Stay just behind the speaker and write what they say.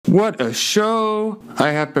What a show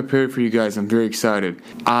I have prepared for you guys. I'm very excited.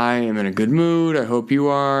 I am in a good mood. I hope you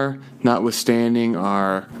are, notwithstanding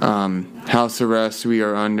our house arrest we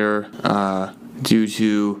are under due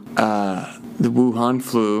to the Wuhan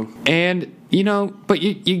flu. And, but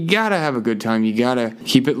you gotta have a good time. You gotta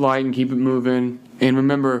keep it light and keep it moving. And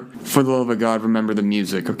remember, for the love of God, remember the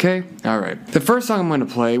music, okay? Alright. The first song I'm going to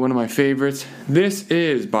play, one of my favorites, this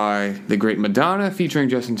is by the great Madonna, featuring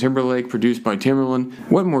Justin Timberlake, produced by Timberland.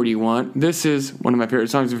 What more do you want? This is one of my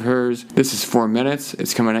favorite songs of hers. This is 4 minutes.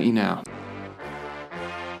 It's coming at you now.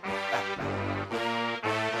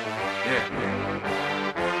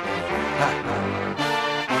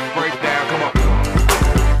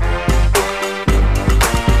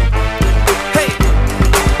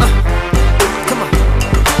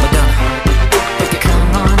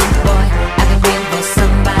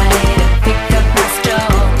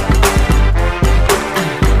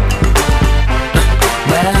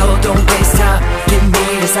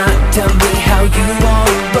 Tell me how you want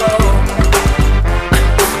to roll.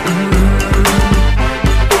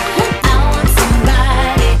 I want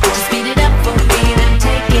somebody to speed it up for me, then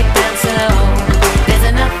take it down slow. There's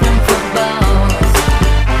enough room for both.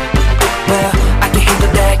 Well, I can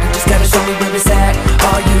handle that. You just gotta show me where it's at.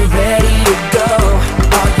 Are you ready to go?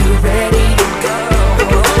 Are you ready to go?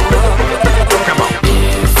 Come on.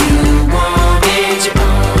 If you want it, you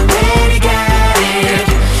already got it.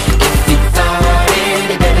 If you thought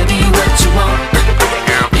it better be what you want.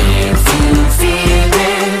 If you feel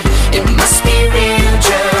it, it must be real.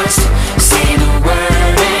 Just say the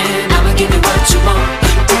word and I'ma give you what you want.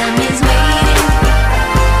 Time is waiting.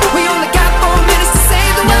 We only got 4 minutes to say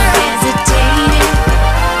the word. No hesitating.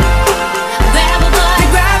 Grab a boy,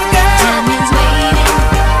 grab a girl. Time is waiting.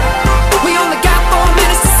 We only got 4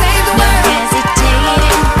 minutes to say the word. No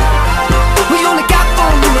hesitating. We only got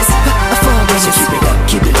 4 minutes. 4 minutes. So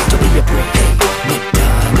keep it up, don't be a break. Hey,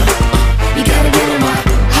 Madonna, you gotta get on my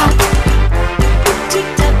hop. Tick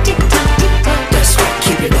tock, tick tock, tick tock. That's right,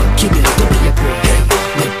 keep it up, don't be a break. Hey,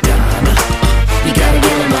 Madonna, you gotta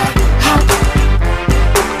get on my hop.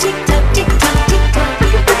 Tick tock, tick tock, tick tock.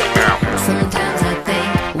 Sometimes I think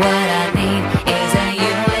what I need is a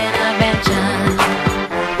you intervention.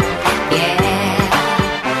 Yeah.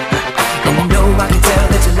 And I know I can tell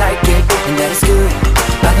that you like it, and that it's good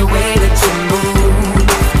by the way that you move.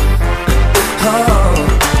 Oh,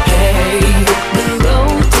 hey. The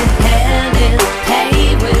road to hell is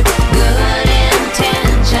paved with good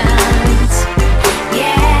intentions.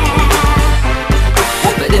 Yeah.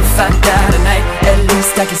 But if I die tonight, at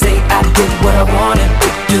least I can say I did what I wanted to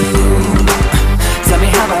do. Tell me,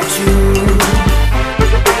 how about you?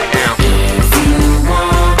 If you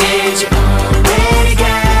want it, you already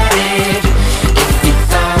got it. If you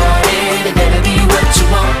thought it better be what you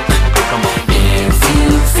want. If you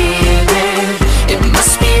feel it, it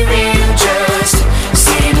must be real. Just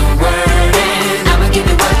say the word and I'ma give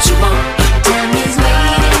you what you want. Time is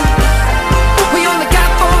waiting. We only got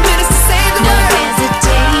 4 minutes to say the word. No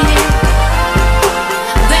hesitating.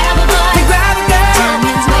 Grab a boy, grab a girl. Time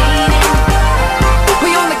is waiting. We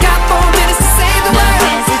only got 4 minutes to say the word.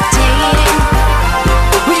 No hesitating.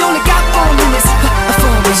 We only got 4 minutes.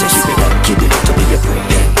 4 minutes. So keep it up, don't be a break.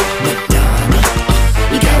 Hey, Madonna,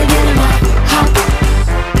 you gotta get on my hop.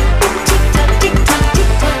 Tick tock, tick tock, tick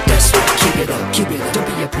tock. That's right, keep it up, don't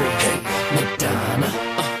be a break. Hey, Madonna,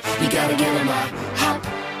 you gotta get on my hop.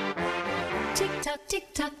 Tick tock, tick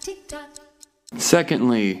tock, tick tock.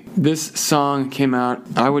 Secondly, this song came out,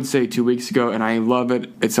 I would say 2 weeks ago, and I love it.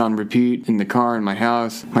 It's on repeat in the car in my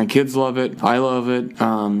house. My kids love it. I love it.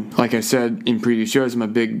 Like I said in previous shows, I'm a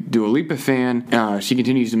big Dua Lipa fan. She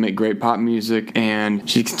continues to make great pop music, and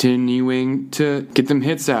she's continuing to get them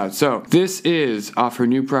hits out. So this is off her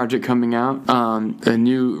new project coming out, a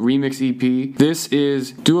new remix EP. This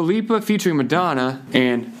is Dua Lipa featuring Madonna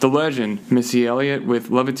and the legend Missy Elliott with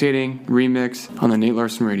Levitating remix on the Nate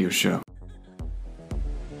Larson Radio Show.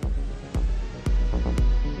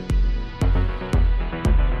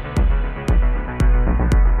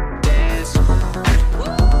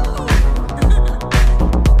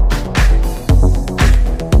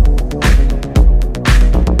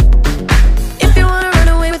 If you wanna run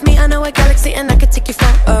away with me, I know a galaxy and I could take you for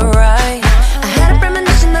a ride. I had a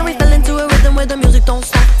premonition that we fell into a rhythm where the music don't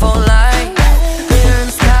stop for life. Glitter in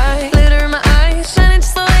the sky, glitter in my eyes, shining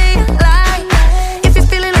just the way you like. If you're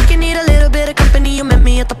feeling like you need a little bit of company, you met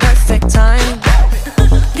me at the perfect time.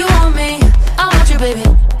 You want me, I want you, baby,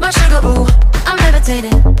 my sugar boo. I'm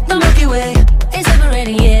levitating, the Milky Way is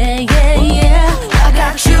separating, yeah, yeah, yeah. I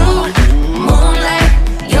got you, moonlight,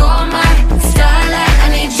 you're my starlight. I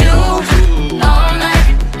need you all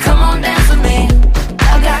night, come on dance with me.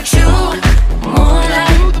 I got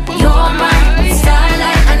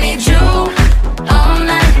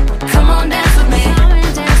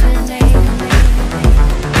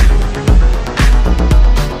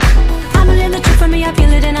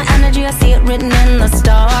written in the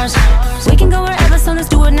stars. We can go wherever, so let's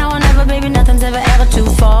do it now or never. Baby, nothing's ever, ever too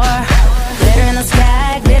far. Glitter in the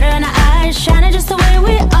sky, glitter in our eyes, shining just the way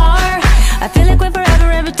we are. I feel like we're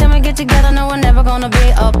forever every time we get together. No, we're never gonna be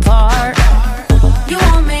apart. You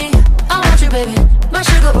want me, I want you, baby. My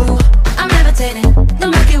sugar, ooh, I'm levitating. The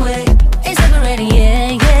Milky Way is separating,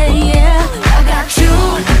 yeah, yeah, yeah. I got you,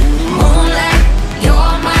 moonlight,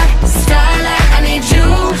 you're my starlight. I need you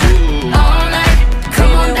all night.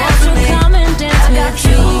 Come on, dance with me. I got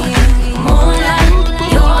you, moonlight,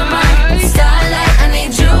 you're my starlight. I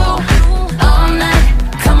need you all night.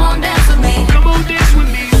 Come on, dance with me. Come on, dance with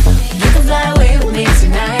me. You can fly away with me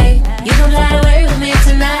tonight. You can fly away with me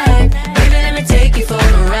tonight. Baby, let me take you for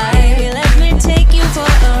a ride. Let me take you for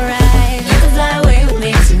a ride. You can fly away with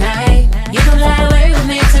me tonight. You can fly away with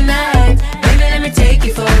me tonight. Baby, let me take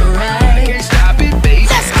you for a ride. Can't stop it, baby.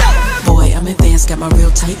 Let's go. Boy, I'm advanced, got my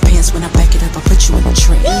real tight pants. When I back it up, I put you in a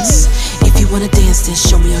trance. If you wanna dance, then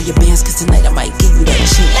show me all your bands, cause tonight I might give you that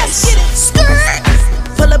chance. Let's get it.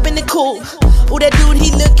 Skirt. Pull up in the coupe. Ooh, that dude,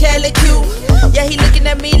 he look hella cute. Yeah, he looking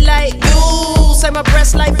at me like, you. Say my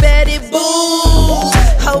breasts like Betty Boo.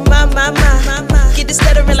 Oh, my. Get this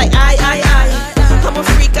stuttering like I. I'm a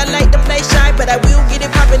freak, I like to play shy, but I will get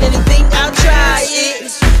it poppin', anything, I'll try it.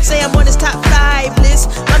 Say I'm on his top 5 list,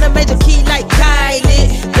 on a major key like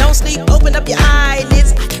Kylie. Don't sleep, open up your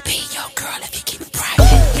eyelids. I can be your girl if you keep it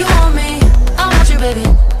private. You want me, I want you, baby.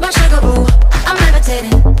 My sugar, ooh, I'm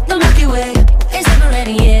levitating. The Milky Way is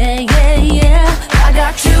separating, yeah, yeah, yeah. I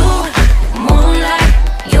got you, moonlight,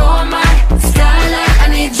 you're my starlight. I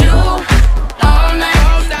need you all night.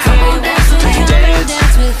 Come on, dance with me,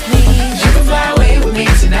 dance with me. You can fly away with me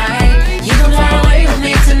tonight. You can fly away with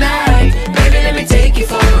me tonight. Baby, let me take you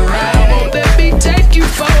for a ride. Let me take you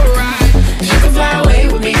for a ride. You can fly away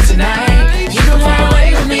with me tonight. You can fly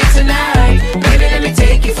away with me tonight. Baby, let me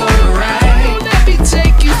take you for a ride. Let me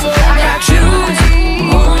take you for a I ride. got you,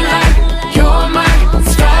 moonlight, you're my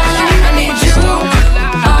starlight. I need you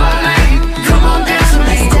all night. Come on, dance with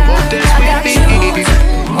me. I got you,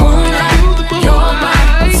 moonlight, you're my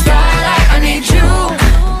starlight. I need you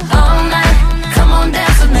all night. Come on,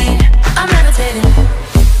 dance with me. I'm levitating.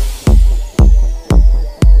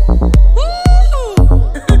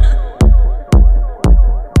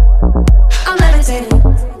 I'm levitating.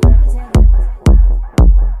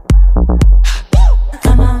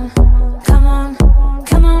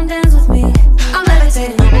 Come on, dance with me. I'm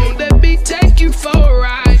levitating. Let me take you for a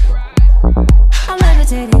ride. I'm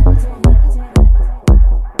levitating.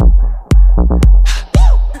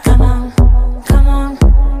 Come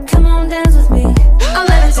on, dance with me. I'm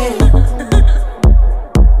levitating.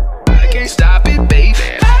 I can't stop it, baby.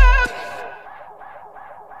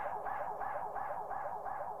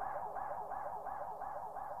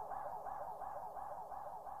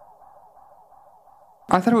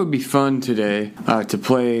 I thought it would be fun today to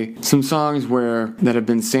play some songs that have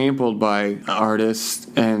been sampled by artists,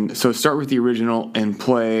 and so start with the original and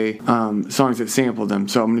play songs that sampled them.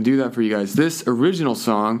 So I'm going to do that for you guys. This original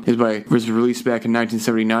song was released back in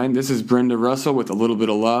 1979. This is Brenda Russell with A Little Bit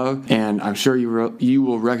of Love, and I'm sure you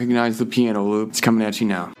will recognize the piano loop. It's coming at you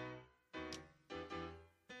now.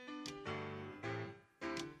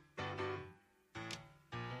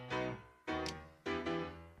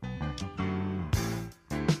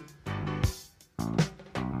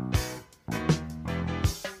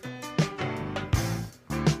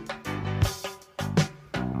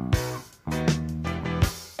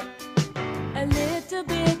 A little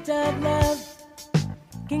bit of love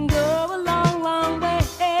can go a long, long way.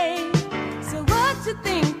 So what you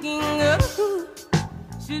thinking of?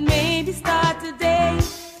 Should maybe start today.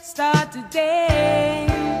 Start today.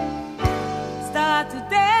 Start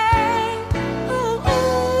today. Ooh,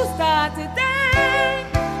 ooh, start today.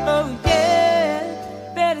 Oh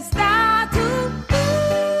yeah, better start to.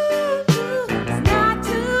 It's not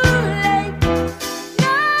too late.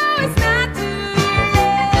 No, it's not too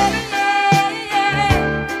late.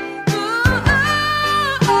 Ooh,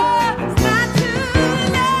 it's not too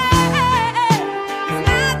late. It's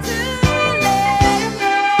not too late.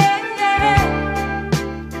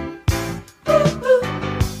 Ooh, ooh.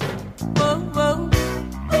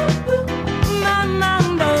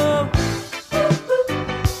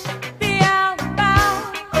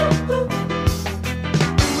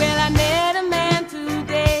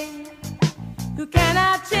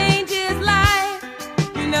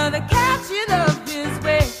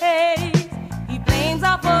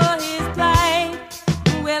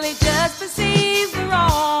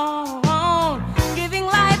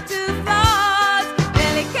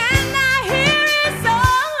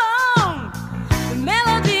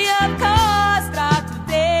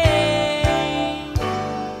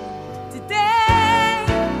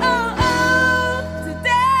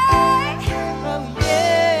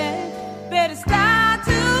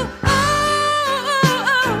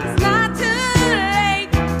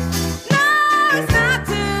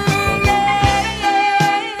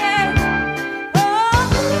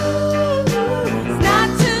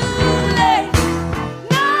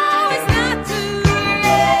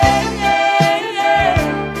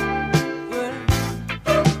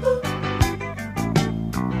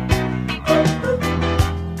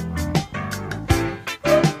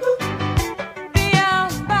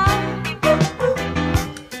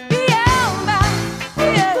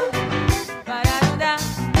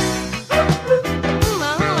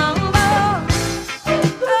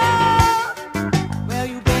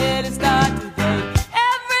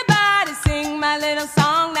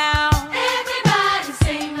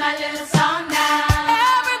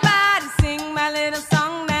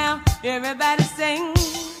 Everybody sing,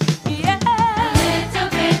 yeah. A little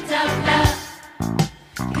bit of love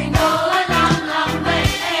can go a long, long way.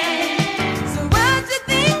 So what you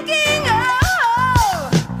thinking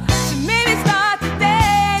of? So maybe start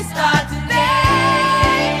today, start today.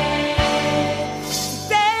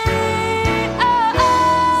 Today, oh,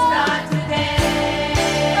 oh. Start today.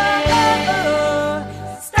 Oh, oh,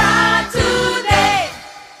 oh. Start today.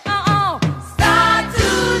 Oh, oh. Start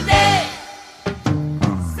today.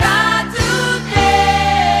 Start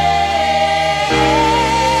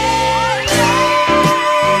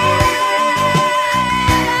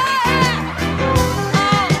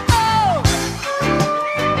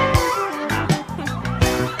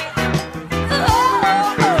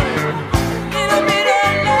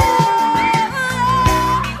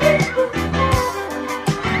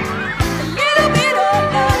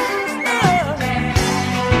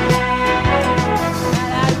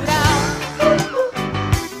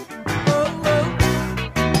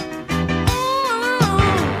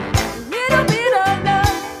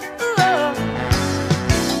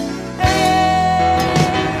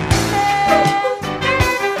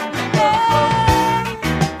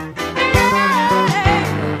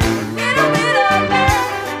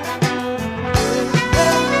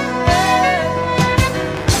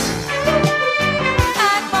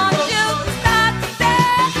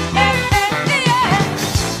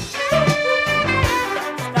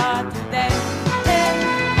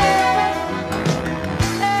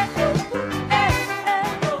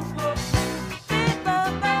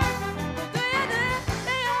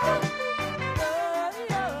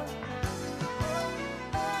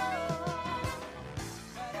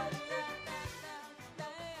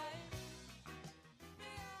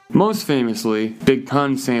Most famously, Big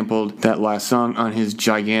Pun sampled that last song on his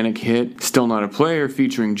gigantic hit, Still Not a Player,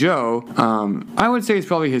 featuring Joe. I would say it's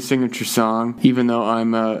probably his signature song, even though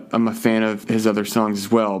I'm a fan of his other songs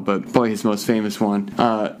as well, but probably his most famous one.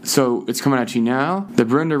 So it's coming at you now, the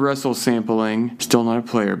Brenda Russell sampling, Still Not a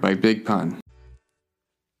Player by Big Pun.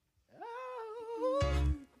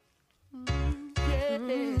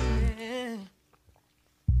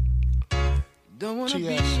 Don't wanna be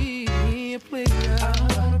a player. I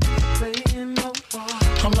don't wanna be playing no more.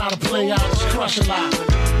 I'm not a player, I just crush a lot.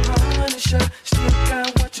 Punisher, still got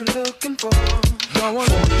what you're looking for. Don't wanna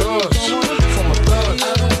be from a thug. I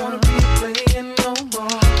don't wanna be playing no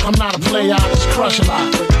more. I'm not a player, I just crush a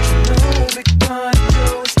lot. But you know, Big Pun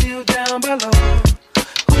Joe is still down below.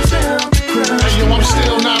 Who's down to cry? Hey, yo, I'm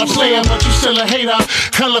still not a player, but you still a hater.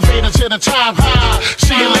 Elevator to the top high.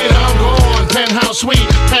 See you later, I'm gone. Penthouse suite,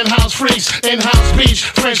 penthouse freaks, in-house beach,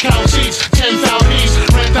 French couch seats, 10,000 east,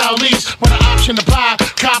 rent out lease, with an option to buy,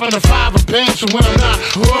 copping a 5 or bench, and when I'm not,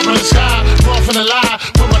 up in the sky, off in the lie,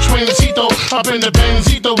 with my Twincito, up in the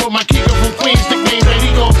Benzito, with my Kiko from Queens, nickname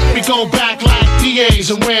Benito. We go back like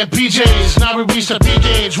DAs and wearing PJs. Now we reach the P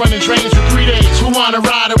gauge, running trains for 3 days. Who wanna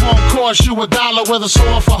ride? It won't cost you $1, whether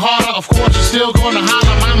sore for harder. Of course, you're still gonna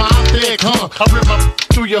holler, mama, I'm thick, huh? I rip up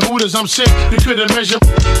through your hooters, I'm sick. You couldn't measure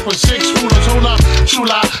with 6 rulers. Hold up, true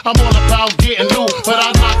lie, I'm all about getting loot, but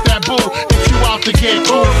I knock that bull if you out to get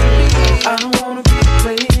cool. I don't wanna be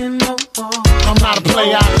playing no more. I'm not a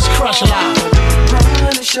player, I just crush a lot.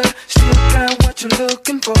 Punisher, still got what you're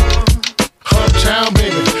looking for. Uptown,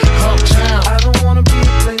 baby, uptown. I don't wanna be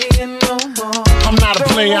playing no more. I'm not a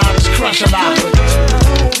player, I just crush a lot.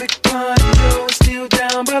 Big Pun Joe is still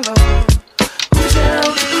down below.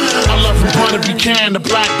 I love from point if you can, the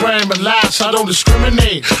black brand, but last I don't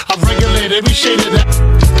discriminate. I regulate every shade of that.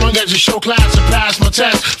 Long as you show class and pass my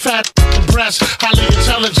test. Fat and breasts, highly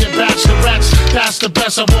intelligent bachelorettes. That's the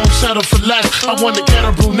best, I won't settle for less. I want to get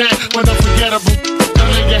a brunette when unforgettable. I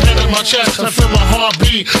lay your head on my chest, I feel my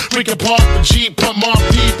heartbeat. We can park the Jeep, pump more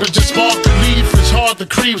deep, and just spark the leaf. It's hard to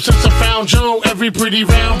creep since I found Joe. Every pretty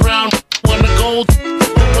round brown wanna go.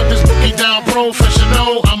 Put this boogie down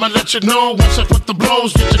professional. I'ma let you know once I put the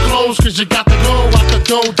blows. Get your clothes, cause you got to go out the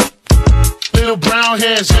door. Little brown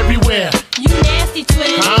hairs everywhere. You nasty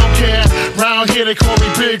twin. I don't care. Round here they call me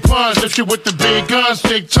Big Pun. Lift you with the big guns,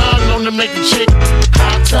 big tongue, known to make a chick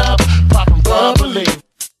hot tub, poppin' bubbly.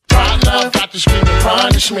 Hot love, got to scream and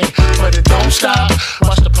punish me, but it don't stop.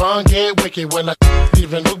 Watch the pun get wicked when I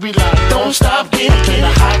even look be like, don't stop, get it in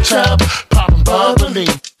a hot tub, poppin' bubbly.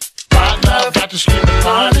 Hot love, got to scream and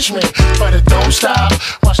punish me, but it don't stop.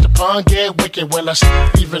 Watch the pun get wicked when I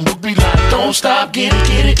even look be like, don't stop, get it,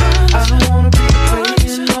 get it. I don't wanna be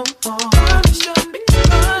playing no more.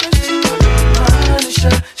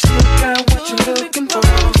 Punisher, still got what you're looking for.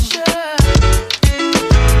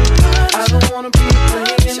 I don't wanna be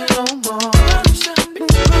playing no more.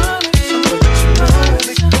 But you know,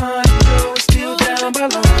 Big Pun Joe is still down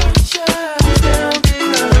below.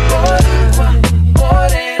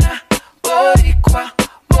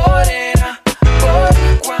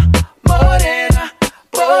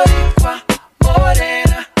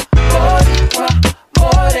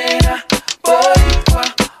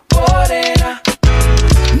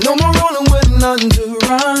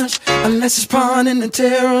 Francis Pond and the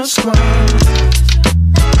Terror Squad.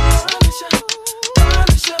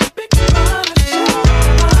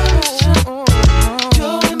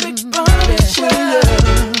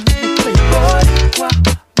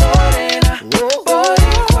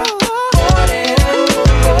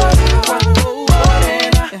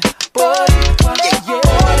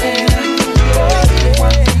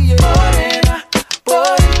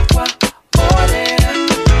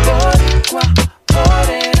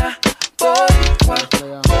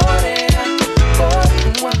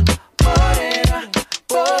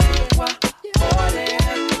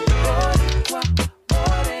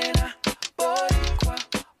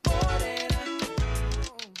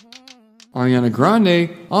 Ariana Grande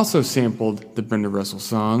also sampled the Brenda Russell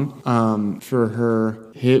song for her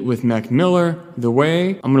hit with Mac Miller, The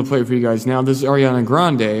Way. I'm going to play it for you guys now. This is Ariana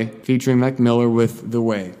Grande featuring Mac Miller with The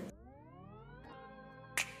Way.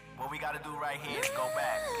 What we got to do right here is go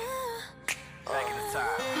back in the time.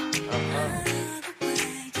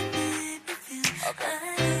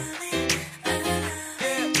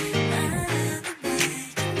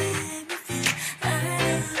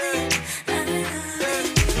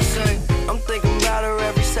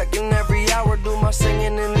 Every hour, do my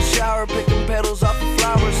singing in the shower, picking petals off the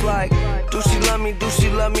flowers. Like, do she love me? Do she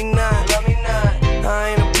love me not? I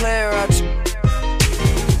ain't a player.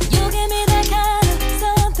 You give me that kind of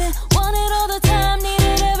something, want it all the time, need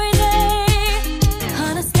it every day.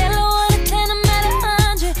 On a scale of 1 to 10, I'm at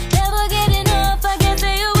 100, never get enough, I can't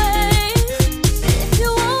stay away. If you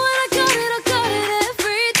want what I got it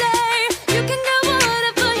every day. You can get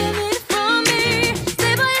whatever you need from me.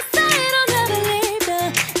 Stay by your side, I'll never leave you.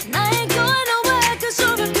 And I ain't going nowhere 'cause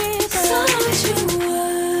you're a keeper. So don't you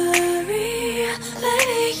worry,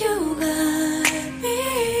 baby, you got me.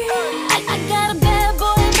 I got a bad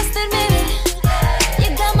boy, I must admit it. You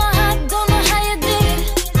got my heart, don't know how you did it.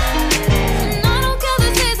 And I don't care the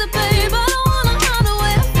taste of babe, I don't wanna hide the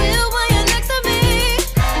way I feel when you're next to me.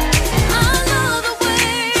 I love the way,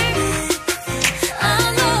 I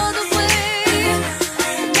love the way,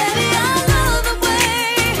 baby, I love the way.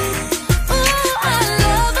 Ooh, I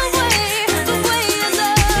love the way you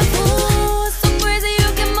love. Ooh, it's so crazy, you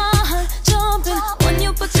get my heart jumping when you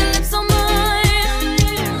put your lips on mine.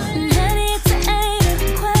 And honey, it's ain't a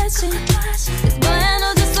question, 'cause boy, I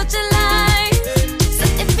know just what you like. So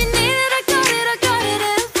if you need it, I got it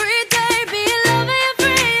every day. Be your lover, you're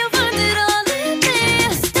free, you'll find it all in me.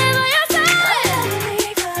 Stay by your side,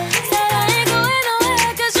 said I ain't going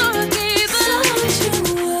nowhere 'cause you're a keeper. So don't you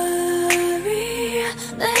worry,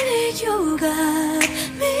 lady, you got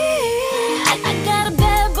me. I got a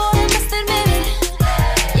bad boy, I must admit it.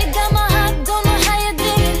 You got my heart, don't know how you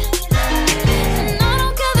did it. And I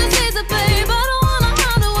don't care the taste of babe, I don't wanna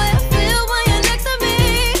hide the way I feel when you're next to me.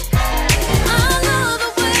 I love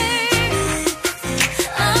the way,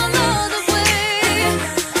 I love the way,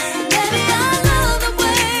 baby, I love the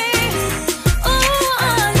way. Ooh,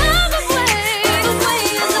 I love the way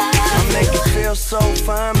you love. I make you feel so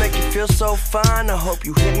fine, make you feel so fine. I hope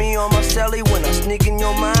you hit me on my celly when I sneak in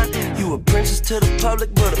your mind. You a princess to the public,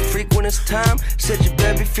 but a freak when it's time. Said your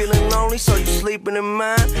baby feeling lonely, so you sleeping in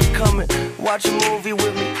mine. Come and watch a movie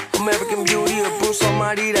with me, American Beauty or Bruce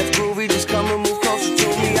Almighty, that's groovy. Just come and move closer to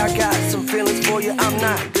me. I got some feelings for you, I'm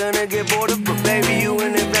not gonna get bored of, but baby, you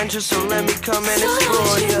an adventure, so let me come and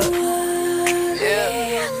explore you.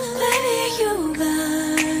 Yeah. Baby, you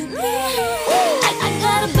got me. I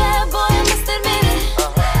got a bad boy, I must admit it.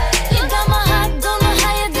 You got my heart, don't know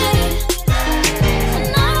how you did it. And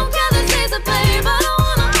I don't care the taste of babe, I don't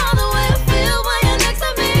wanna hide the way I feel when you're next to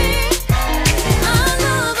me. I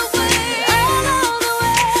love the way, I love the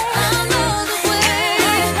way, I love the way,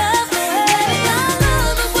 baby, I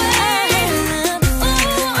love the way.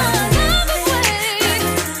 Ooh, I love the way,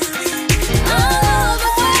 I love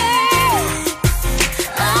the way,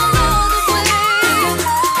 I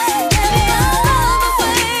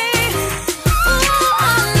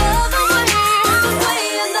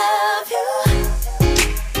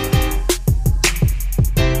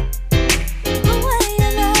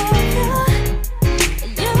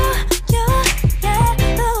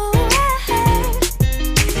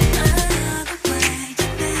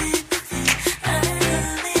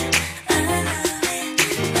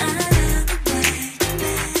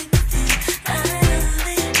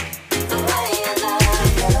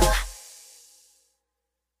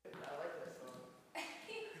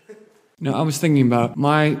Now, I was thinking about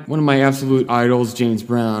one of my absolute idols, James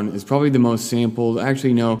Brown, is probably the most sampled,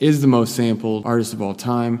 actually no, is the most sampled artist of all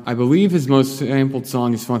time. I believe his most sampled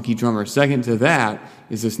song is Funky Drummer. Second to that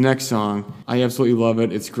is this next song. I absolutely love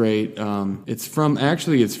it. It's great. It's from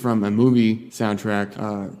a movie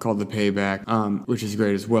soundtrack called The Payback, which is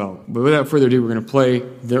great as well. But without further ado, we're going to play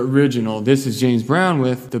the original. This is James Brown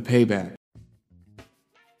with The Payback.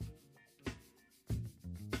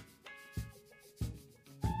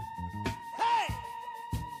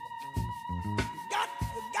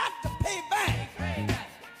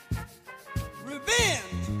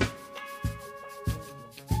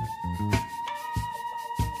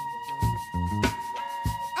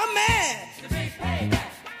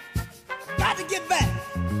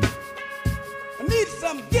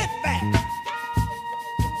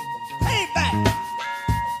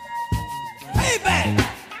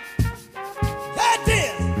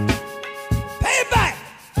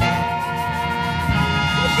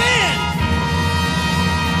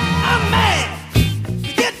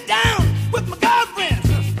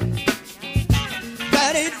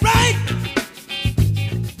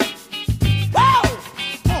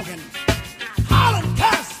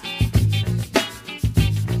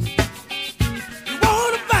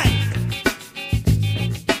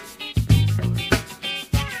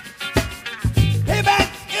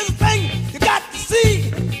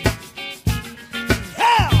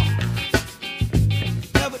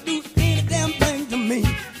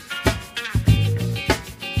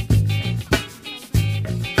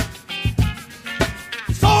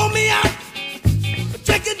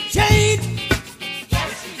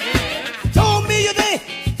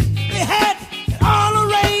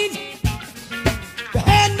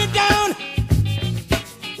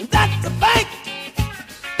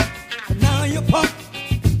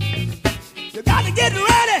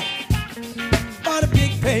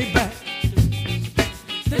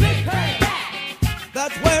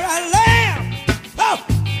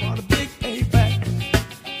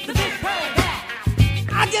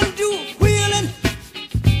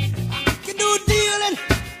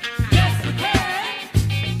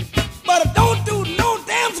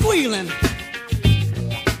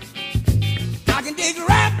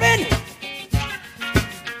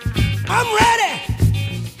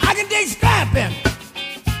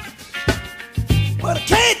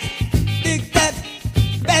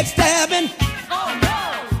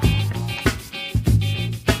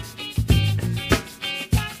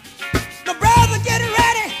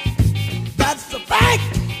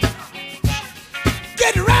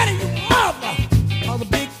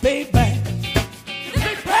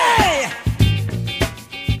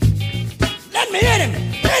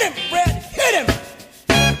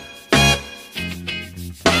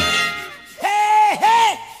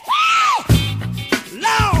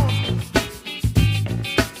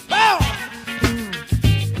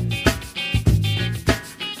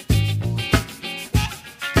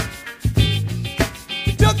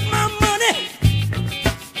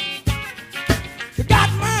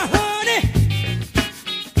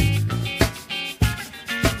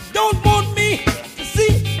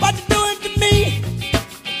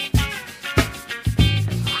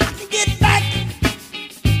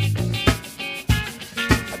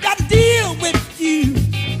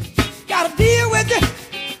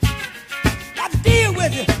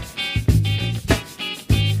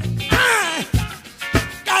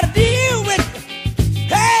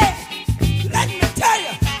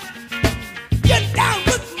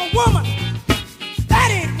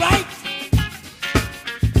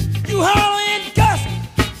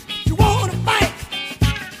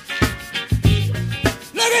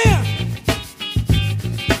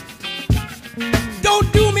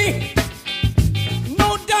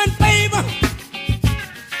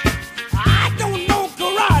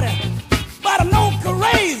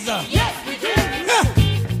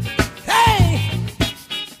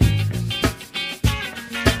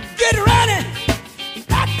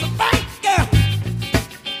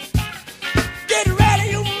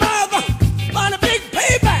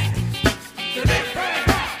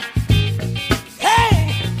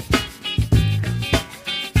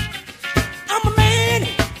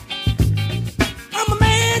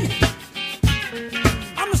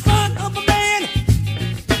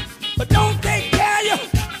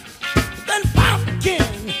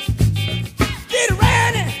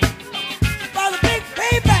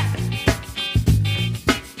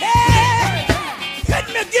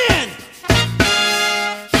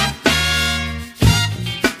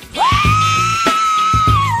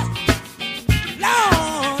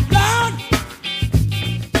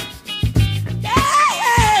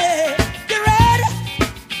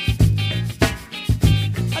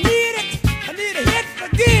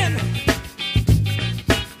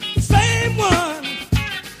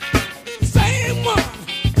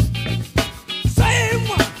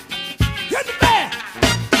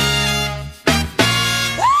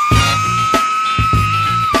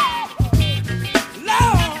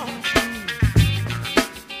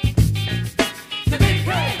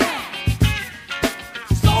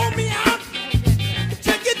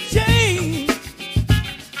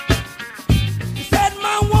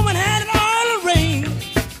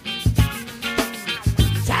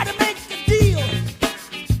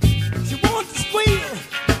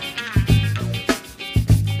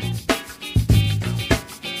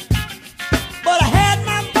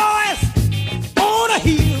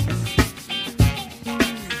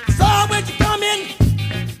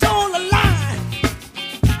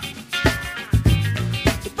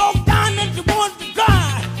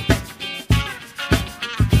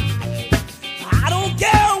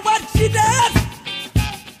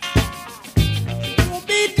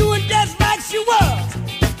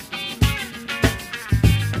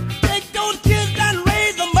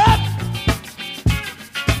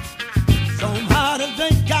 Somehow the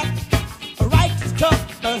drink got a righteous cup.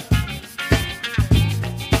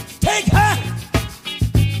 Take her,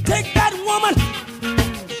 take that woman.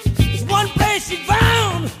 It's one place she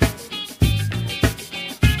found.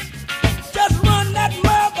 Just run that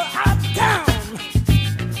mother out of town.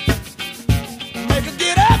 Make her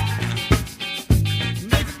get up.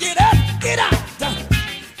 Make her get up, get out.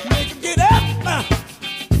 Make her get up.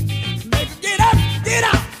 Make her get up, get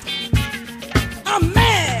out. I'm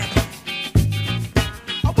mad.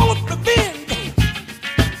 I want revenge.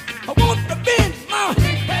 I want revenge. My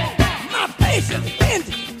patience ends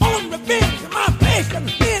on revenge. My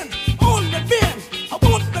patience ends on revenge. I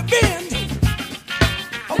want revenge.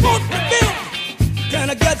 I want revenge. Can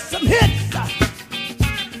I get some hits?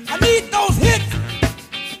 I need those hits.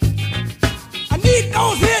 I need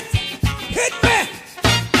those hits. Hit me.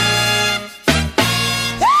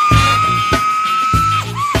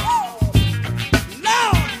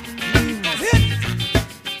 Now, need those hits.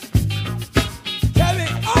 Carry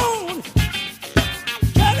on.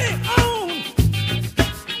 Carry on.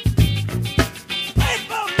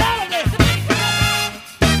 Baseball melody.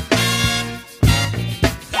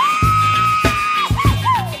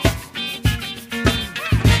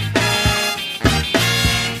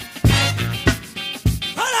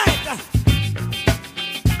 All right.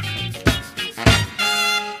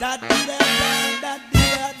 Da dee da da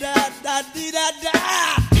da da dee da da.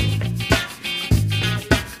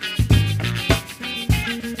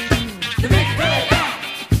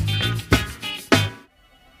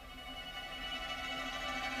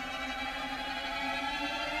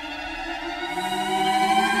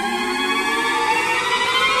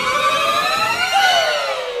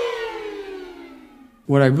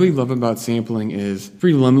 What I really love about sampling is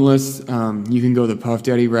pretty limitless. You can go the Puff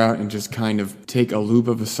Daddy route and just kind of take a loop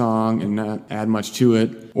of a song and not add much to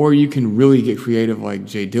it. Or you can really get creative like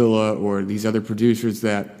Jay Dilla or these other producers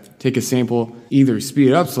that take a sample, either speed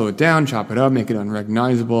it up, slow it down, chop it up, make it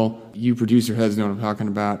unrecognizable. You producer heads know what I'm talking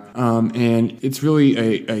about. And it's really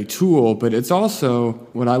a tool, but it's also,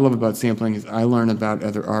 what I love about sampling is I learn about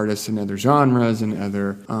other artists and other genres and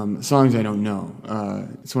other songs I don't know.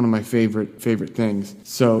 It's one of my favorite things.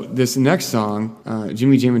 So this next song,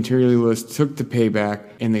 Jimmy Jam Materialist took the Payback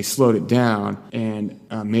and they slowed it down and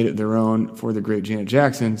made it their own for the great Janet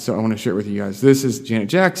Jackson. So I want to share it with you guys. This is Janet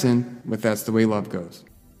Jackson with That's the Way Love Goes.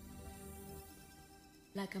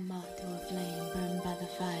 Like a moth to a flame burned by the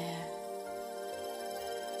fire.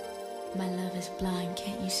 My love is blind,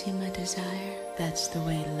 can't you see my desire? That's the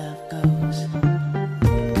way love goes.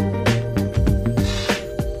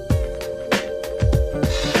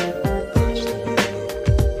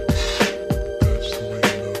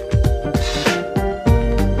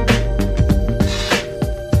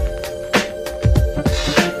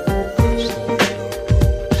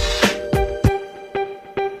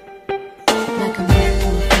 Like a moth to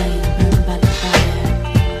a flame burned by the fire.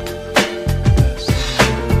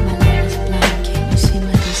 My love is blind, can't you see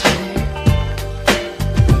my desire?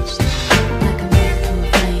 Like a moth to a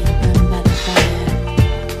flame burned by the fire.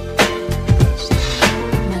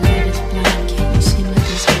 My love is blind, can't you see my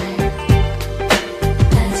desire?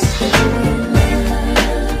 That's the way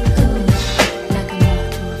love goes. Like a moth to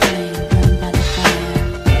a flame burned by the fire.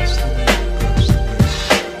 That's the way love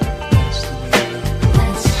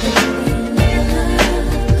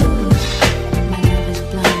goes. My love is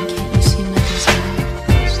blind, can't you see my desire?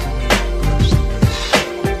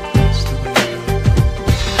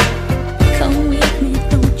 Come with me,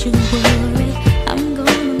 don't you worry. I'm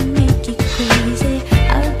gonna make you crazy.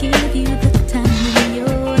 I'll give you the time of your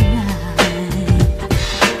life.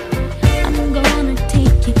 I'm gonna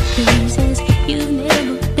take you places you've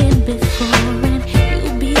never been before, and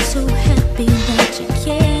you'll be so happy that you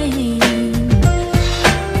came.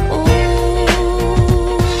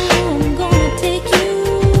 Oh, I'm gonna take you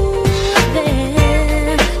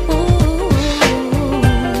there. Oh,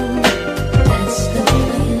 that's the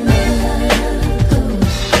way love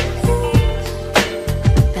goes.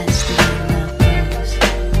 That's the way love goes.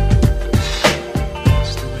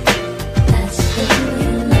 That's the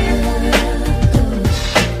way love goes.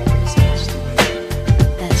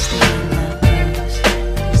 That's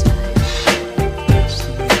the way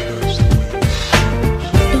love goes.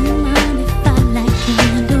 Don't mind if I light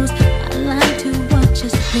candles. I like to watch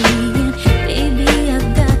us playing. Baby, I've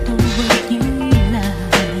got the what you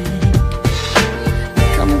like.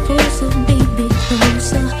 Come closer, baby,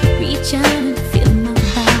 closer. Reach out and feel my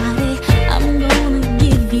body. I'm gonna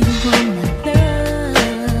give you all my love.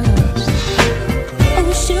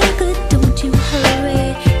 Oh, sugar, don't you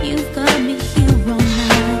hurry. You've got me here all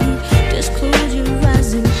night. Just close your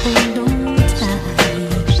eyes and hold on tight.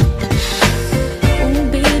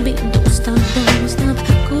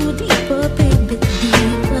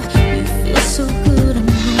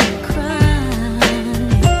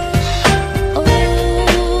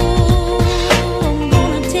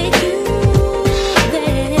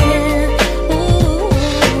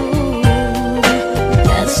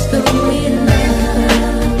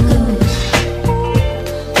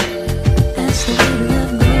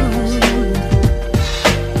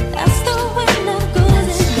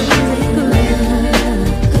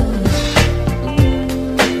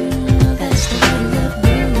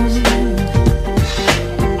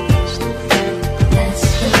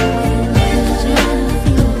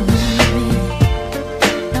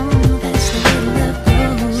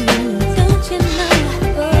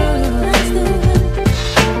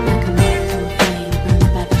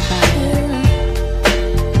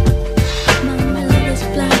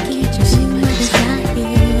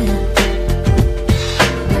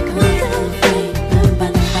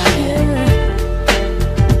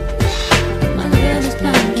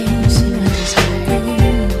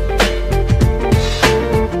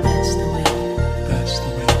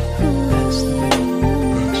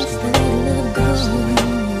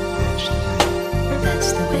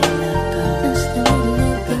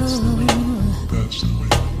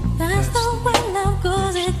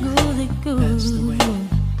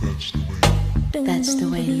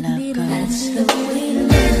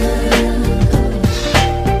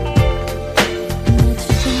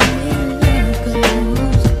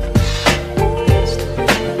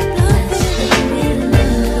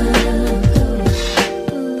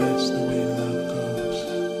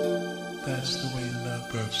 That's the way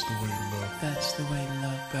love. That's the way love. That's the way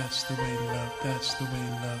love. That's the way love. That's the way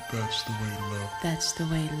love. That's the way love. That's the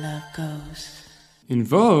way love goes. In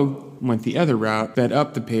Vogue went the other route, that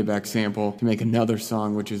upped the Payback sample to make another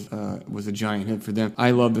song, which was a giant hit for them. I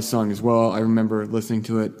love the song as well. I remember listening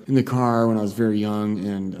to it in the car when I was very young,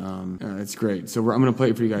 and it's great. So I'm going to play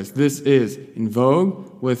it for you guys. This is In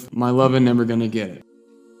Vogue with My Lovin' Never Gonna Get It.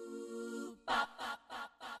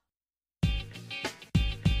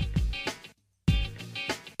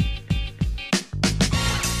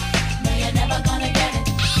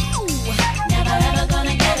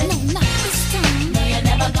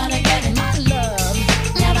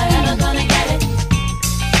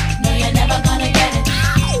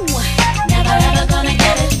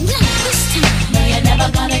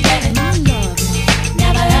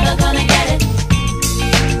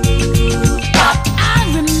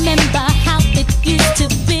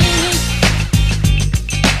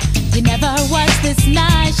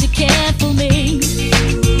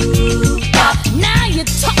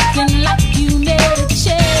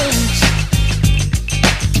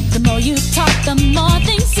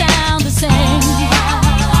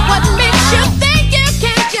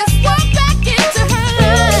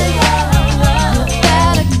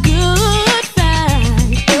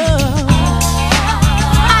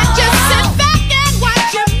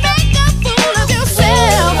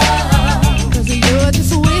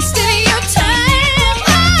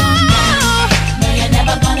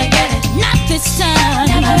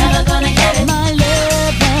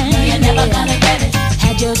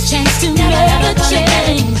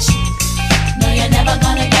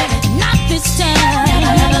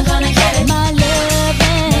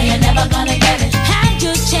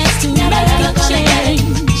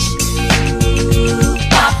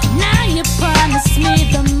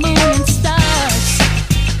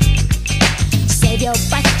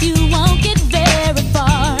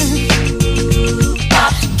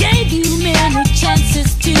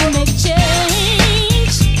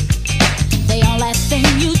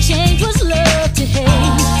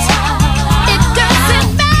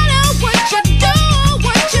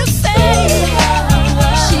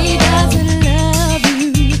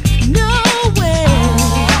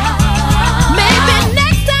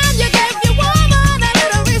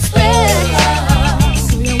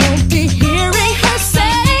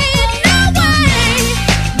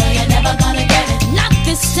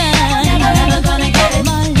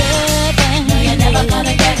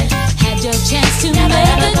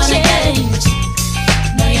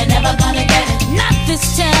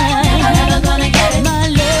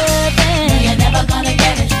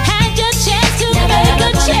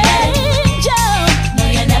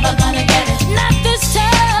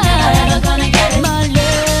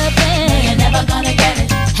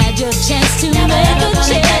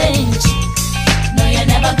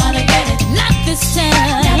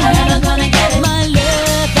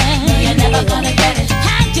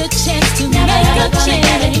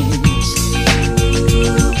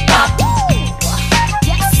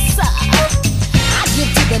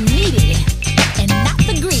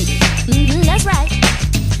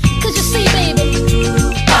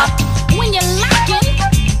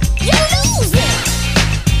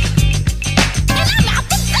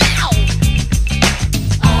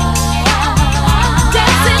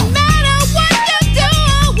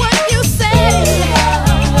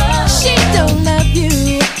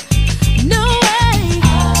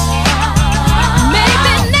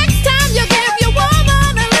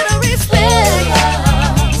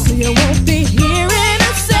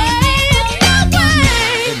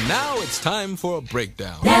 For a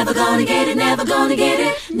breakdown. Never gonna get it, never gonna get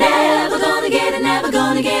it, never gonna get it, never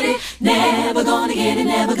gonna get it, never gonna get it,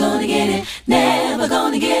 never gonna get it, never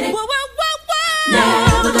gonna get it.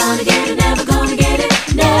 Never gonna get it, never gonna get it,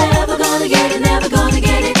 never gonna get it, never gonna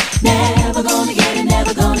get it, never gonna get it,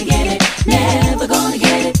 never gonna get it, never gonna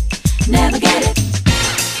get it, never get it.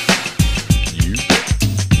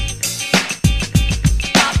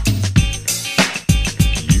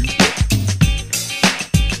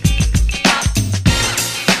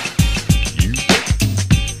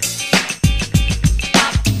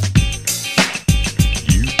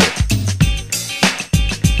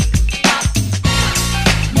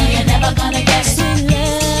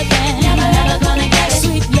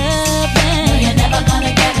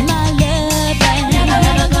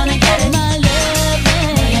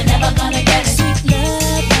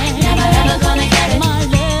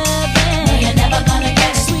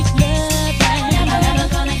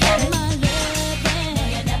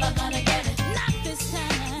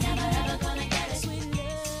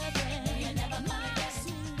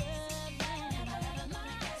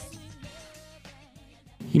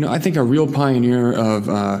 I think a real pioneer of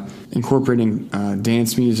incorporating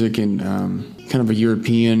dance music and kind of a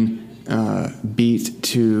European beat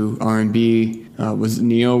to R&B was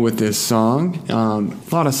Neo with this song. A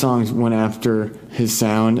lot of songs went after his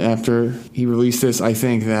sound after he released this. I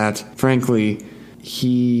think that, frankly,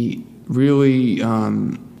 he really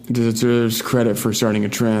deserves credit for starting a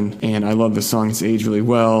trend, and I love the song. It's aged really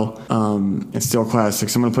well. It's still classic,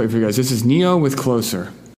 so I'm going to play it for you guys. This is Neo with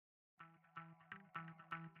Closer.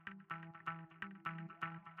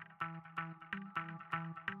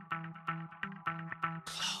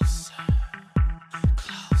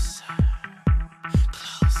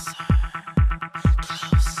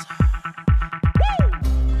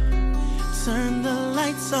 Turn the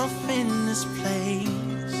lights off in this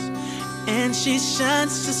place, and she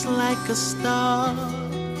shines just like a star.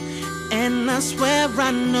 And I swear I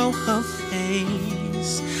know her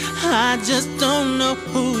face, I just don't know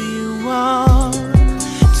who you are.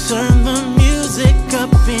 Turn the music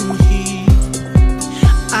up in here,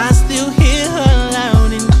 I still hear her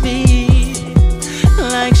loud and clear,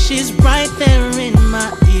 like she's right there in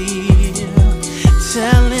my ear,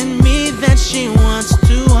 telling me that she wants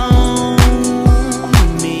to own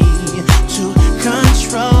me, to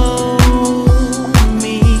control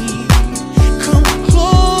me. Come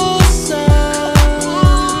closer,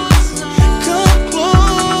 come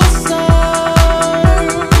closer.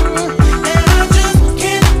 And I just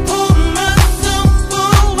can't pull myself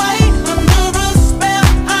away under a spell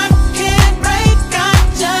I can't break. I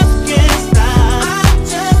just can't stop, I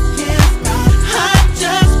just can't stop, I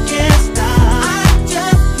just can't stop, I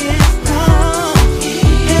just can't stop.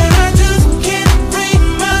 And I just can't bring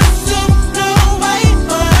myself away,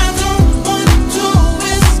 but I don't want to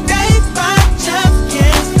escape. I just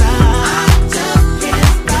can't stop, I just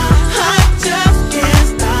can't stop, I just can't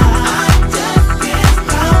stop, I just can't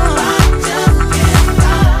stop, I just can't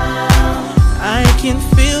stop. I can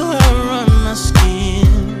feel her on my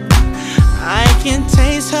skin, I can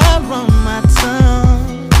taste her on my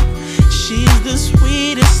tongue. She's the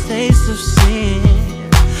sweetest taste of sin.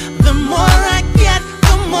 The more I get,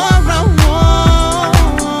 the more I want.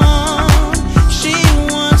 She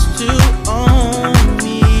wants to own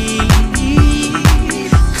me.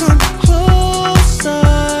 Come closer,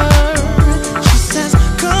 she says,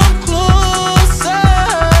 come closer.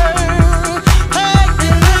 Hey,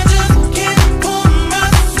 and I just can't pull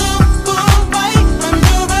myself away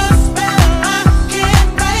under a spell I can't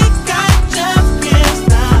break. I just can't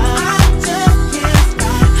stop, I just can't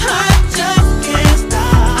stop, I just can't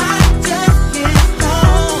stop, I just can't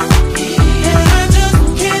stop. And I just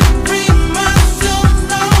can't bring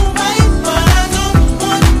myself away, but I don't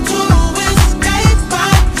want to escape. I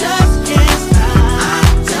just can't stop, I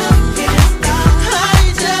just can't stop, I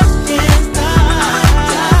just can't stop, I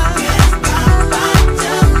just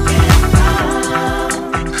can't stop, I just can't stop.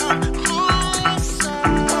 Come closer,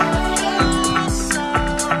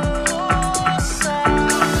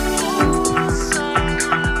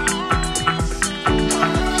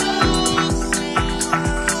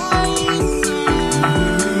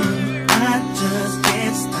 I just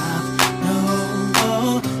can't stop, no, I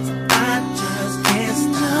just can't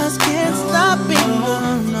stop it,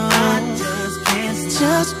 no, I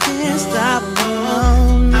just can't stop,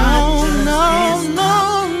 no, no, no,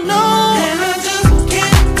 no. And I just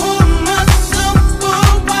can't pull myself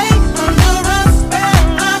away under a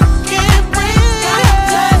spell I can't break. I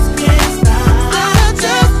just can't stop, I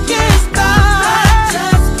just can't stop, I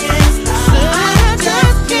just can't stop, I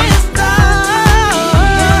just can't stop.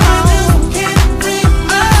 And I just can't bring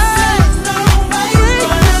myself away,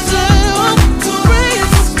 but I don't want to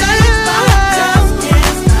escape. I just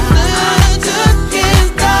can't stop, I just can't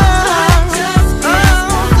stop, I just can't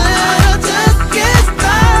stop, I just can't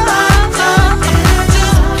stop. And I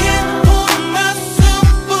just can't pull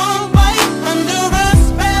myself away under a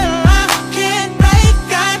spell I can't break.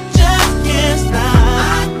 I just can't stop, I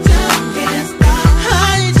just can't stop, I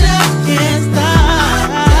just can't stop, I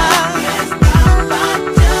just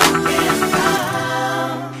can't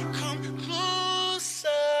stop. Come closer.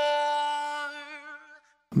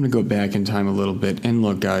 I'm going to go back in time a little bit. And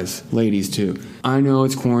look, guys, ladies too. I know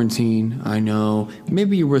it's quarantine. I know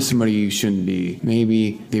maybe you're with somebody you shouldn't be.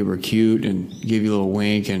 Maybe they were cute and gave you a little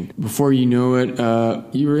wink, and before you know it,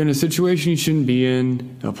 you were in a situation you shouldn't be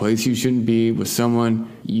in, a place you shouldn't be, with someone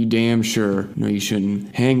you damn sure know you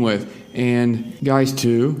shouldn't hang with. And guys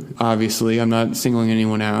too, obviously, I'm not singling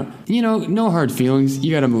anyone out. No hard feelings.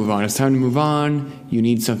 You gotta move on. It's time to move on. You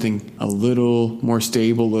need something a little more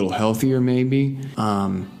stable, a little healthier maybe.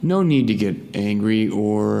 No need to get angry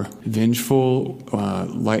or vengeful,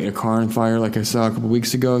 light a car on fire like I saw a couple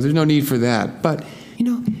weeks ago. There's no need for that. But,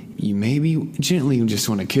 you maybe gently just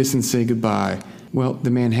want to kiss and say goodbye. Well,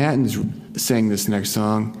 the Manhattans sang this next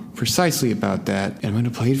song precisely about that, and I'm going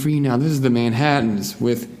to play it for you now. This is the Manhattans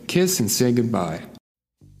with Kiss and Say Goodbye.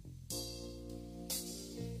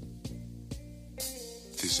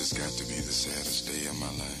 This has got to be the saddest day of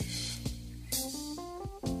my life.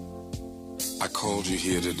 I called you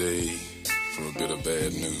here today for a bit of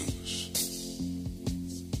bad news.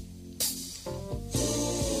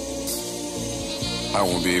 I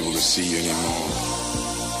won't be able to see you anymore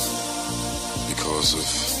because of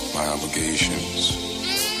my obligations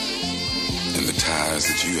and the ties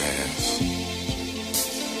that you have.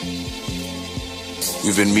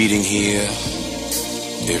 We've been meeting here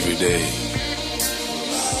every day.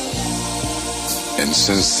 And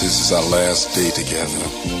since this is our last day together,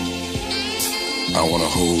 I want to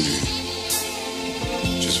hold you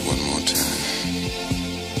just one more time.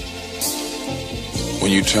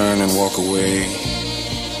 When you turn and walk away,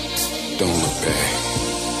 don't look back.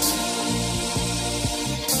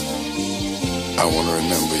 I want to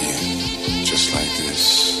remember you just like this.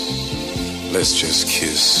 Let's just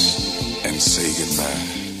kiss and say goodbye.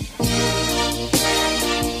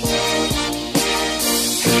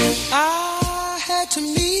 I had to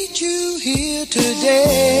meet you here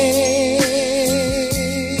today.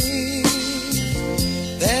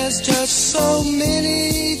 There's just so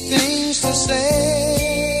many things to say.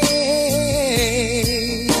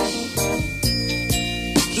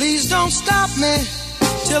 Please don't stop me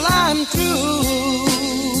till I'm through.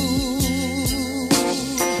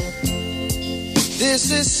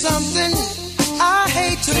 This is something I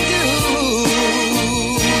hate to do.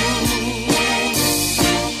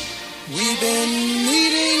 We've been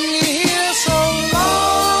meeting here so long.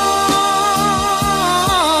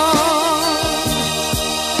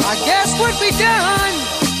 I guess what we done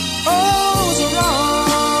was wrong.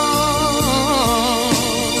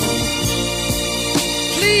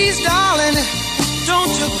 Please, darling,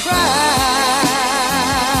 don't you cry.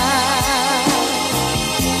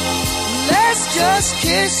 Let's just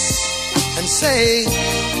kiss and say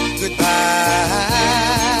goodbye.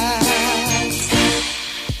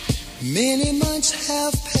 Many months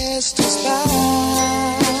have passed us by.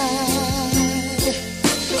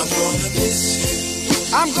 I'm gonna miss you.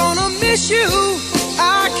 I'm gonna miss you.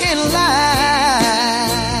 I can't lie.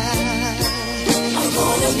 I'm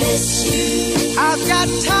gonna miss you. I've got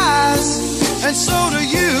ties, and so do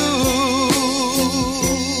you.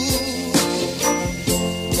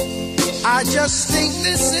 I just think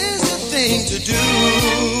this is the thing to do.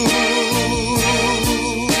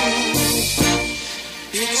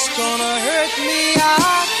 It's gonna hurt me,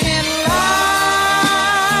 I can't lie.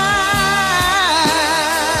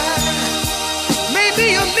 Maybe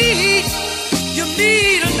you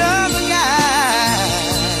meet another guy.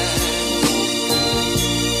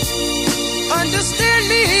 Understand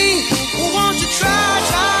me, won't you try.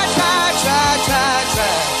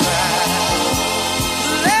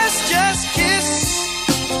 Let's just kiss,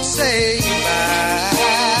 say goodbye.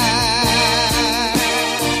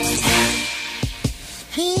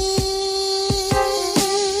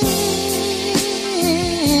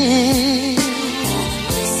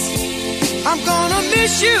 I'm gonna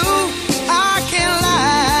miss you, I can't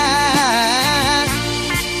lie.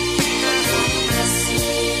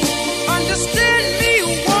 Understand me,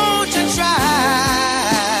 won't you try?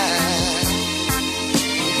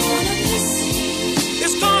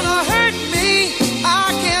 It's gonna hurt me, I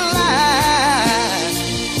can't lie.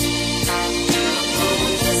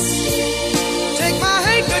 Take my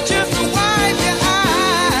handkerchief to wipe your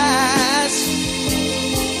eyes.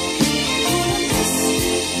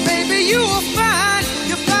 Maybe you will find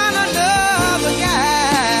another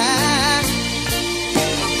guy.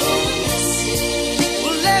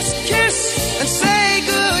 Well, let's kiss and say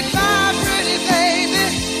goodbye, pretty baby.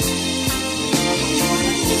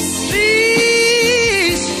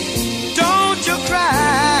 Please, don't you cry.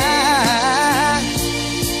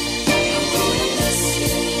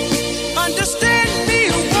 Understand me,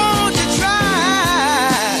 won't you try?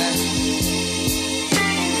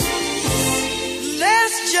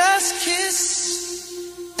 Let's just kiss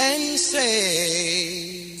and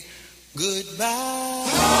say goodbye.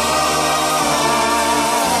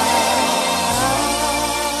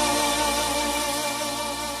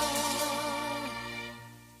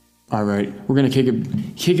 All right, we're gonna kick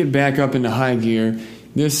it back up into high gear.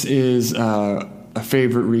 This is a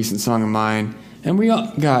favorite recent song of mine, and we all,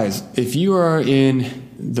 guys, if you are in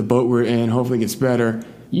the boat we're in, hopefully it gets better.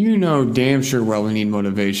 You know damn sure well we need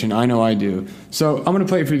motivation. I know I do. So I'm gonna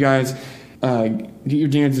play it for you guys. Get your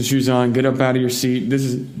dancing shoes on. Get up out of your seat. This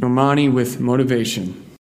is Normani with Motivation.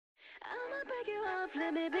 I'ma break you off,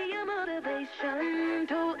 let me be your motivation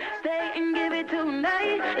to stay and give it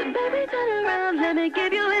tonight. Baby, turn around, let me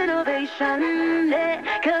give you innovation. Yeah,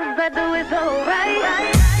 'cause I do it so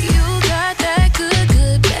right. You got that good,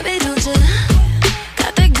 good, baby, don't you?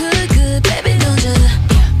 Got that good, good, baby, don't you?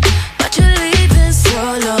 But you're leaving so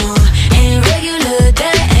long. Ain't regular,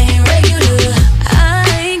 that ain't regular. I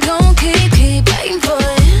ain't gon' keep fighting for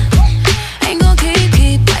it. Ain't gon'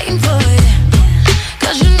 keep fighting for it.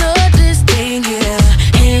 'Cause you know this thing here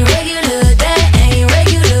ain't regular, that ain't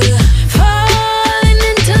regular. Falling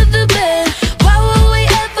into the bed, why would we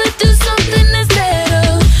ever do something instead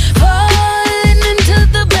of falling into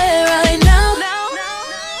the bed right now?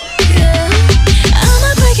 Yeah, I'ma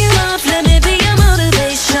break you off, let me be your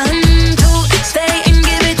motivation to stay and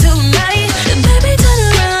give it tonight. Baby, turn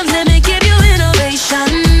around, let me give you innovation.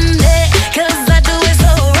 Yeah, 'cause I do it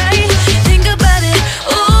so right. Think about it,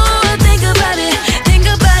 ooh, think about it, think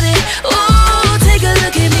about it, ooh, take a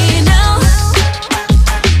look at me now.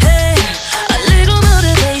 Hey, a little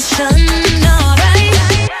motivation, alright.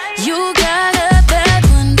 You got a bad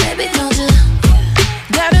one, baby, don't you?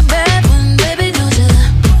 Got a bad one, baby, don't you?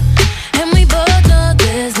 And we both know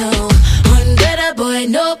there's no one better boy,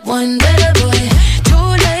 no one better boy. Too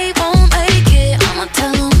late, won't make it, I'ma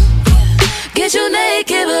tell 'em. Get you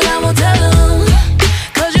naked, but I won't tell 'em.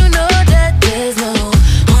 'Cause you know that there's no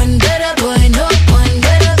one better boy, no one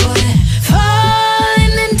better boy.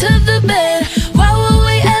 Falling into the bed, why would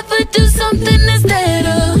we ever do something instead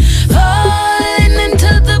of falling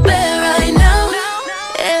into the bed right now?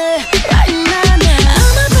 Yeah, right now.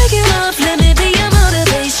 I'ma break you off, let me be your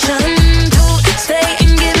motivation to stay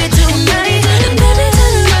and give it tonight. Baby,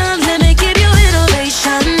 turn around, let me give you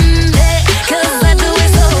innovation. Yeah, 'cause I do it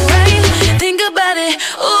so right. Think about it,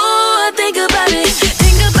 ooh, think about it,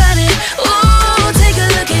 think about it, ooh, take a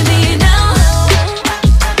look at me now.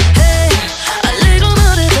 Hey, a little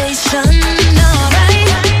motivation, alright.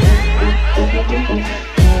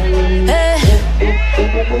 Hey,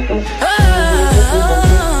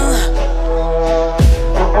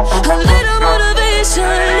 a little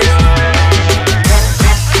motivation.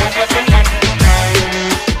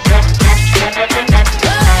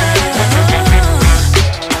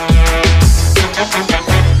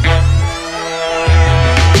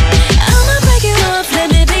 I'ma break you off, let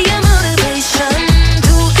me be your motivation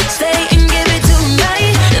to stay and give it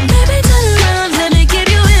tonight. Baby, turn around, let me give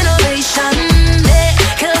you innovation. Yeah,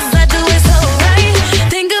 'cause I do it so right.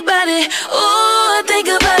 Think about it, ooh, think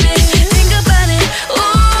about it, think about it,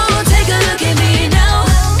 ooh, take a look at me now.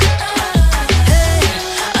 Hey,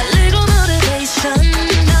 a little motivation,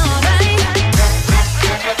 alright.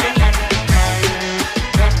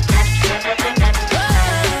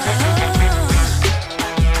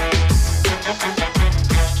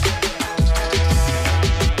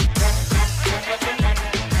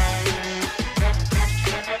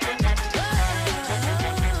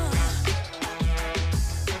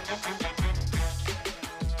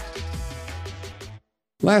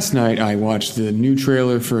 Last night, I watched the new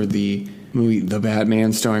trailer for the movie The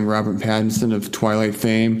Batman, starring Robert Pattinson of Twilight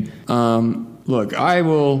fame. Look, I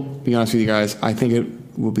will be honest with you guys. I think it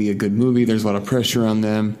will be a good movie. There's a lot of pressure on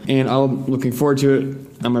them, and I'm looking forward to it.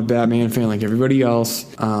 I'm a Batman fan like everybody else.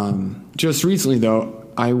 Just recently, though,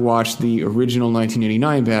 I watched the original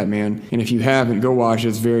 1989 Batman, and if you haven't, go watch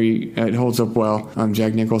it. It holds up well.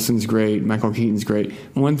 Jack Nicholson's great, Michael Keaton's great.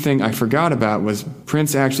 One thing I forgot about was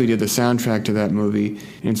Prince actually did the soundtrack to that movie,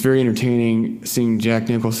 and it's very entertaining seeing Jack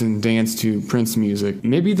Nicholson dance to Prince music.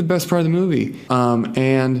 Maybe the best part of the movie.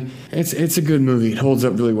 And it's a good movie. It holds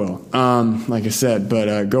up really well. Like I said,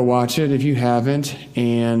 but go watch it if you haven't.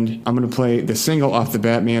 And I'm gonna play the single off the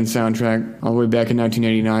Batman soundtrack all the way back in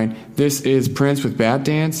 1989. This is Prince with Bat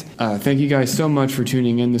Dance. Thank you guys so much for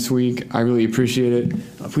tuning in this week. I really appreciate it.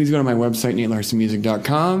 Please go to my website,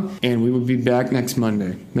 NateLarsonMusic.com, and we will be back next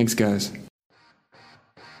Monday. Thanks, guys.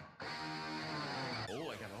 Oh,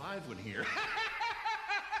 I got a live one here.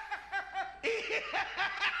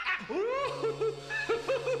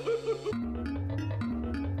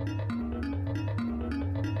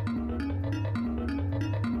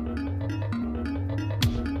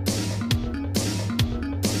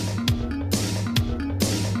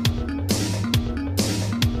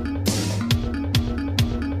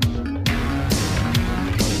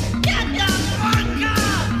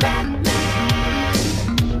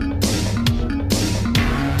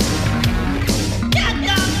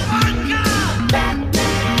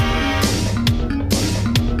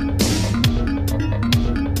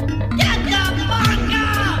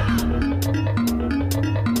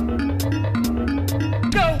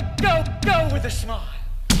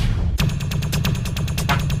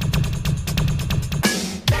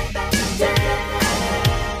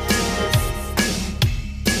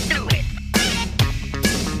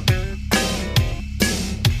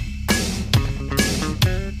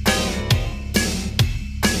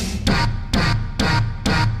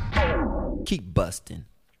 Keep busting.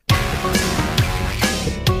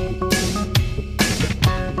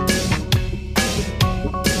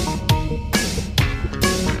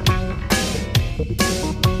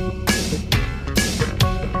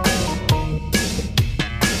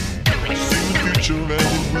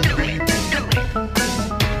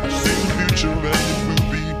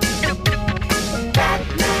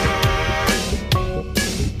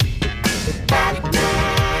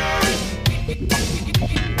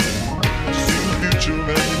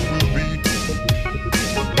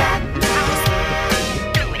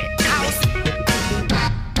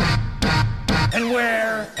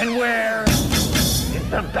 And where is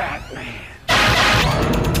the Batman?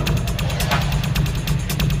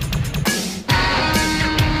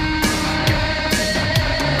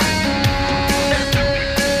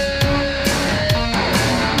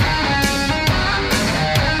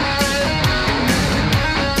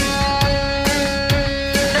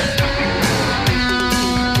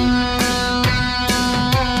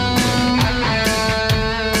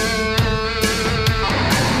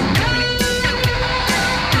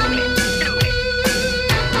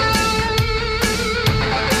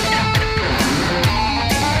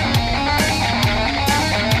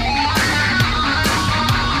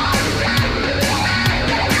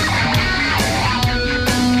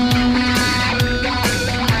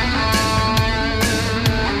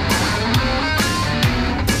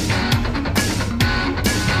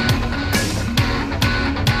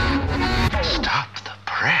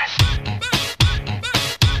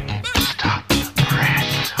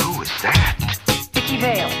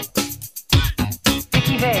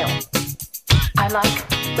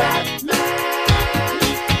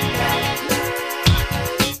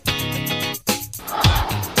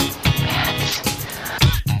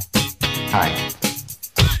 Hi,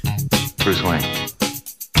 Bruce Wayne.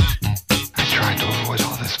 I tried to avoid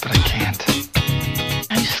all this, but I can't.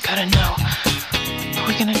 I just gotta know, are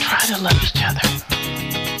we gonna try to love each other?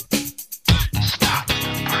 Stop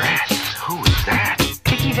the press. Who is that?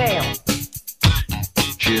 Vicky Vale.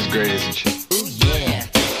 She is great, isn't she? Ooh yeah,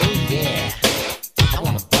 ooh yeah. I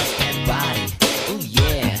wanna bust that body. Ooh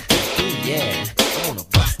yeah, I wanna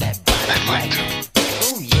bust that body. I'd like to.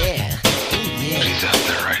 Ooh yeah, But he's out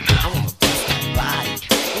there right now. I wanna bust that body.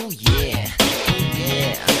 Ooh yeah.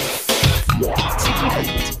 Well,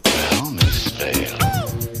 Miss Vale.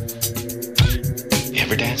 You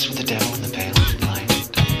ever danced with the devil in the pale moonlight?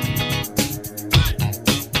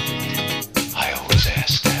 I always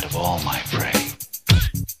ask that of all my prey.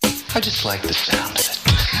 I just like the sound of it.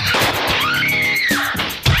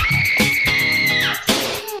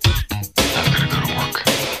 I've gotta go to work.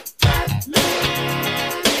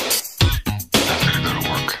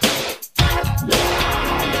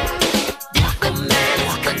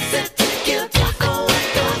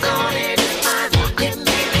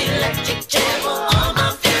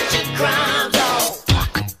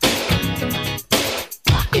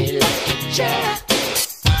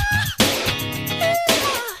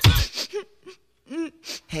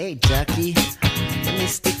 Hey, Ducky, let me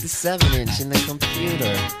stick the 7-inch in the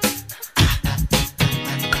computer.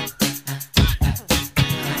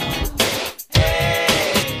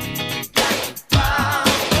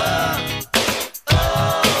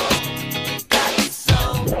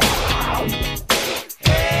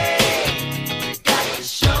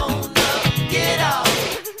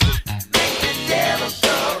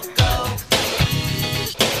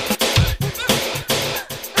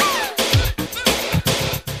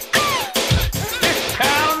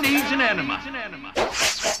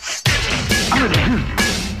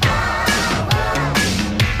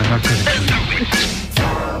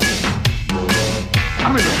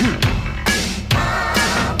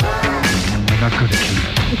 I'm not gonna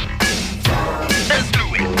kill you.